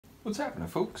What's happening,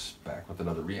 folks? Back with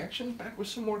another reaction, back with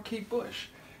some more Kate Bush.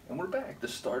 And we're back to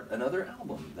start another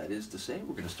album. That is to say,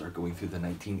 we're going to start going through the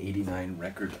 1989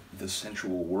 record, The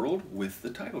Sensual World, with the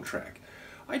title track.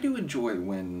 I do enjoy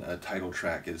when a title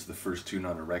track is the first tune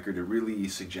on a record. It really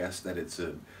suggests that it's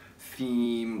a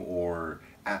theme or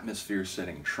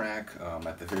atmosphere-setting track.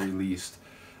 At the very least,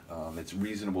 it's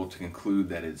reasonable to conclude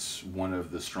that it's one of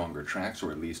the stronger tracks,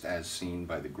 or at least as seen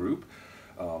by the group.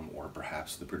 Or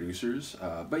perhaps the producers,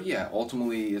 but yeah,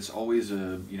 ultimately it's always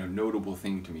a notable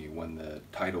thing to me when the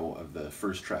title of the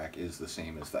first track is the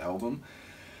same as the album.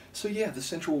 So yeah, the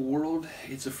Sensual World,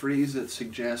 it's a phrase that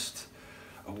suggests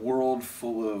a world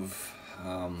full of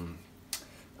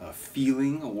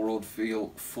feeling, a world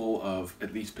full of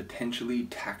at least potentially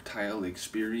tactile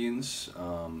experience,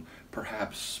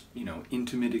 perhaps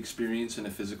intimate experience in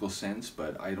a physical sense,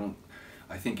 but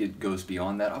I think it goes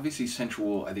beyond that. Obviously,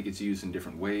 sensual, I think it's used in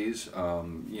different ways.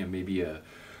 Maybe a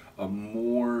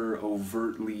more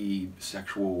overtly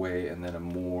sexual way, and then a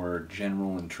more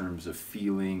general in terms of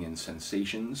feeling and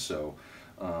sensations. So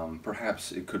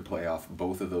perhaps it could play off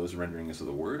both of those renderings of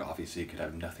the word. Obviously, it could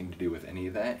have nothing to do with any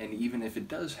of that. And even if it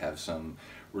does have some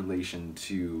relation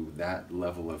to that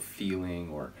level of feeling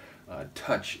or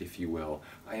touch, if you will,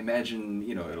 I imagine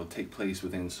it'll take place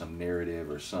within some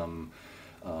narrative or some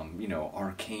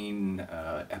arcane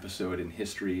episode in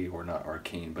history, or not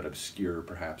arcane, but obscure,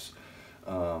 perhaps.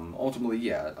 Ultimately,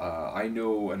 yeah, I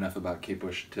know enough about Kate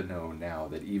Bush to know now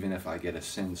that even if I get a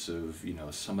sense of,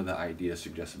 some of the ideas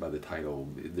suggested by the title,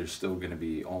 there's still going to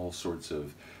be all sorts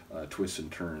of twists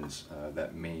and turns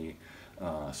that may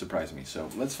surprise me. So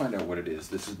let's find out what it is.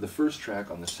 This is the first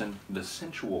track on the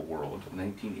Sensual World,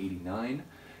 1989,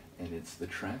 and it's the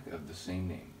track of the same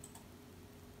name.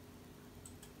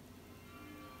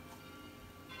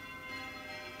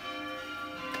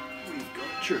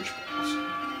 Church bells.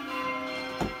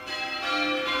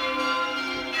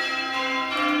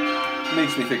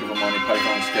 Makes me think of a Monty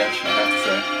Python sketch, I have to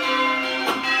say.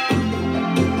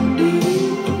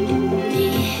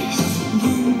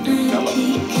 Hello.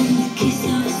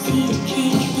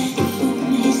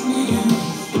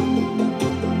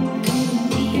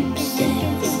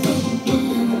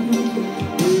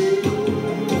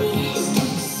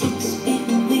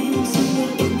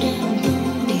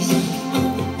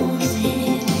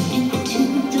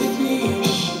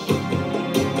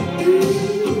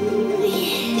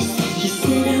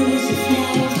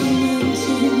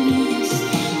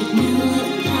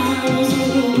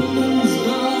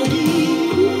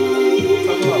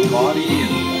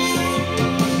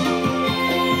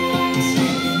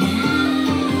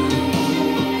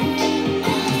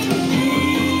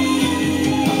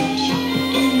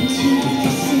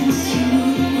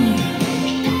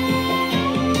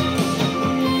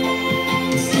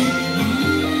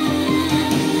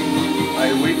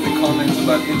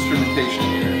 About instrumentation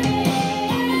here.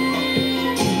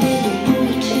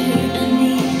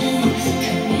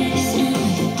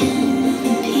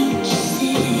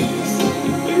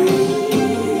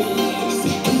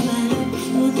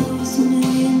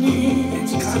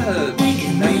 It's got a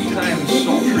nighttime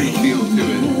sultry feel to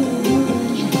it.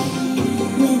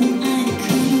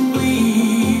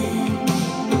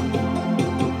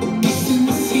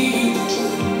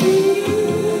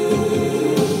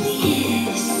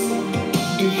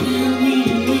 How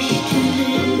we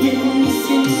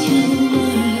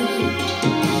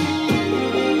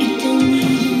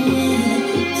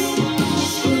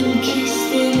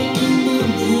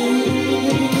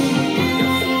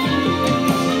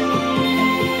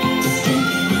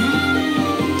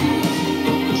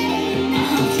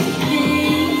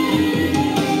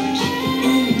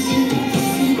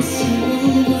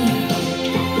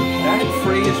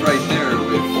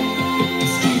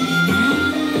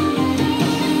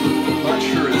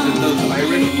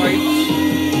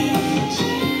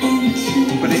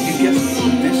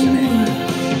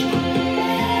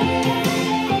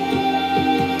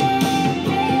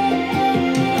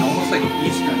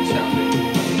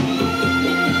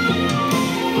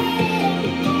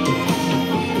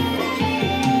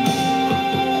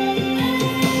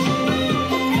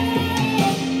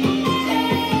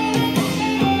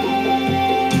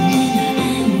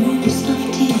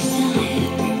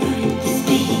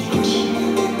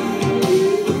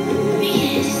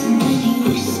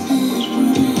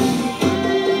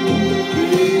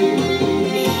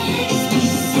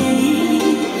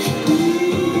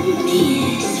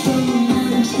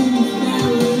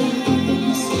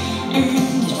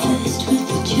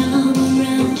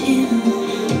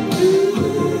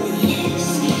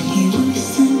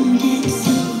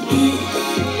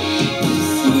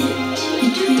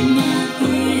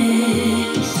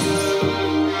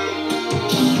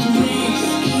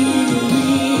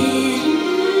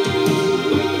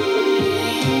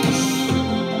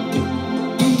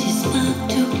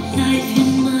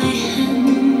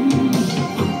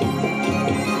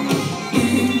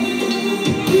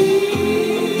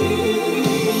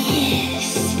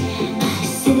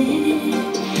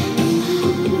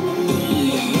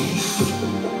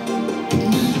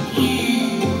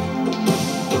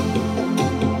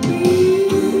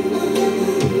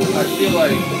feel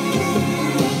like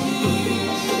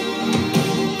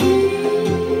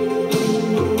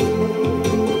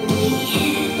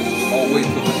I'll wait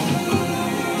till then.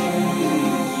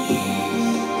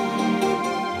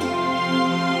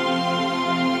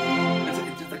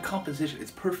 It's just the composition.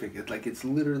 It's perfect. It's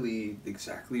literally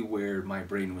exactly where my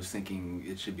brain was thinking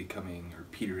it should be coming or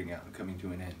petering out and coming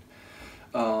to an end.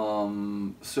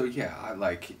 So yeah,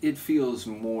 it feels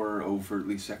more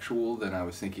overtly sexual than I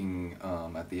was thinking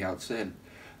at the outset.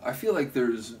 I feel like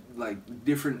there's like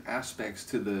different aspects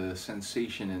to the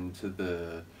sensation and to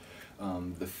the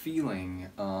feeling,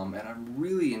 and I'm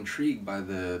really intrigued by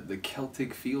the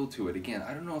Celtic feel to it. Again,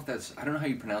 I don't know how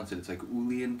you pronounce it. It's like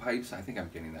Ulian pipes. I think I'm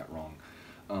getting that wrong.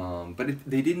 But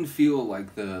they didn't feel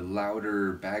like the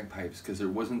louder bagpipes because there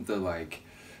wasn't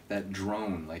that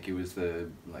drone. Like it was the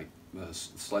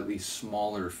slightly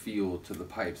smaller feel to the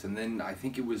pipes, and then I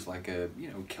think it was like a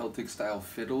Celtic style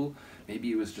fiddle.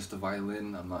 Maybe it was just a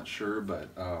violin, I'm not sure,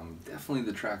 but definitely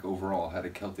the track overall had a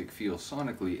Celtic feel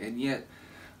sonically, and yet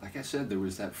like I said, there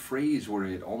was that phrase where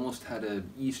it almost had a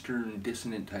Eastern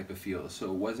dissonant type of feel, so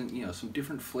it wasn't some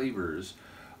different flavors,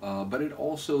 but it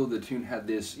also, the tune had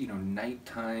this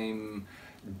nighttime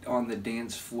on the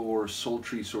dance floor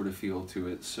sultry sort of feel to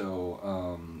it, so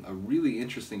a really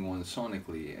interesting one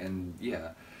sonically. And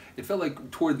yeah, it felt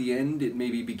like toward the end it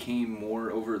maybe became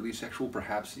more overtly sexual.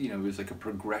 Perhaps it was like a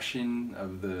progression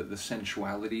of the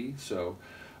sensuality. So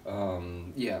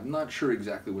yeah, I'm not sure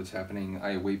exactly what's happening.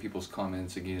 I await people's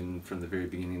comments again from the very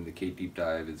beginning of the Kate Deep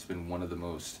Dive. It's been one of the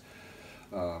most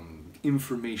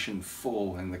information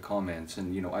full in the comments,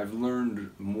 and I've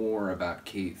learned more about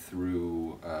Kate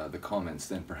through the comments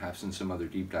than perhaps in some other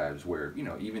deep dives where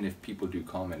even if people do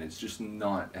comment, it's just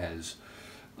not as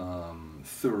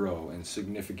thorough and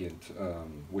significant,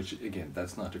 which again,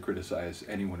 that's not to criticize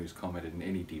anyone who's commented in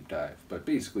any deep dive, but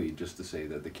basically just to say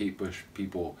that the Kate Bush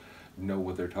people know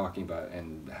what they're talking about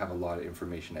and have a lot of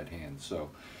information at hand. So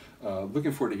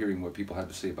looking forward to hearing what people have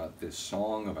to say about this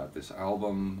song, about this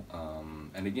album,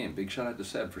 and again, big shout out to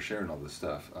Seb for sharing all this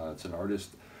stuff. It's an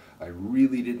artist I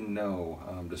really didn't know,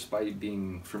 despite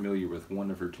being familiar with one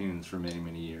of her tunes for many,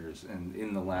 many years, and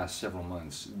in the last several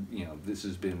months, this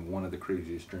has been one of the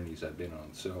craziest journeys I've been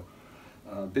on. So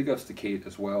big ups to Kate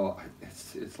as well.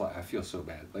 It's like, I feel so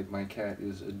bad. Like, my cat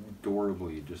is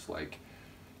adorably just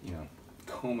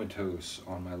comatose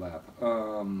on my lap.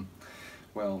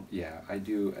 Well, yeah, I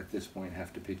do at this point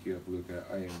have to pick you up, Luca.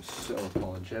 I am so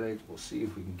apologetic. We'll see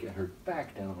if we can get her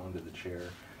back down onto the chair,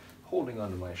 holding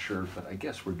onto my shirt, but I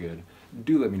guess we're good.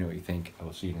 Do let me know what you think. I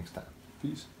will see you next time.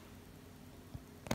 Peace.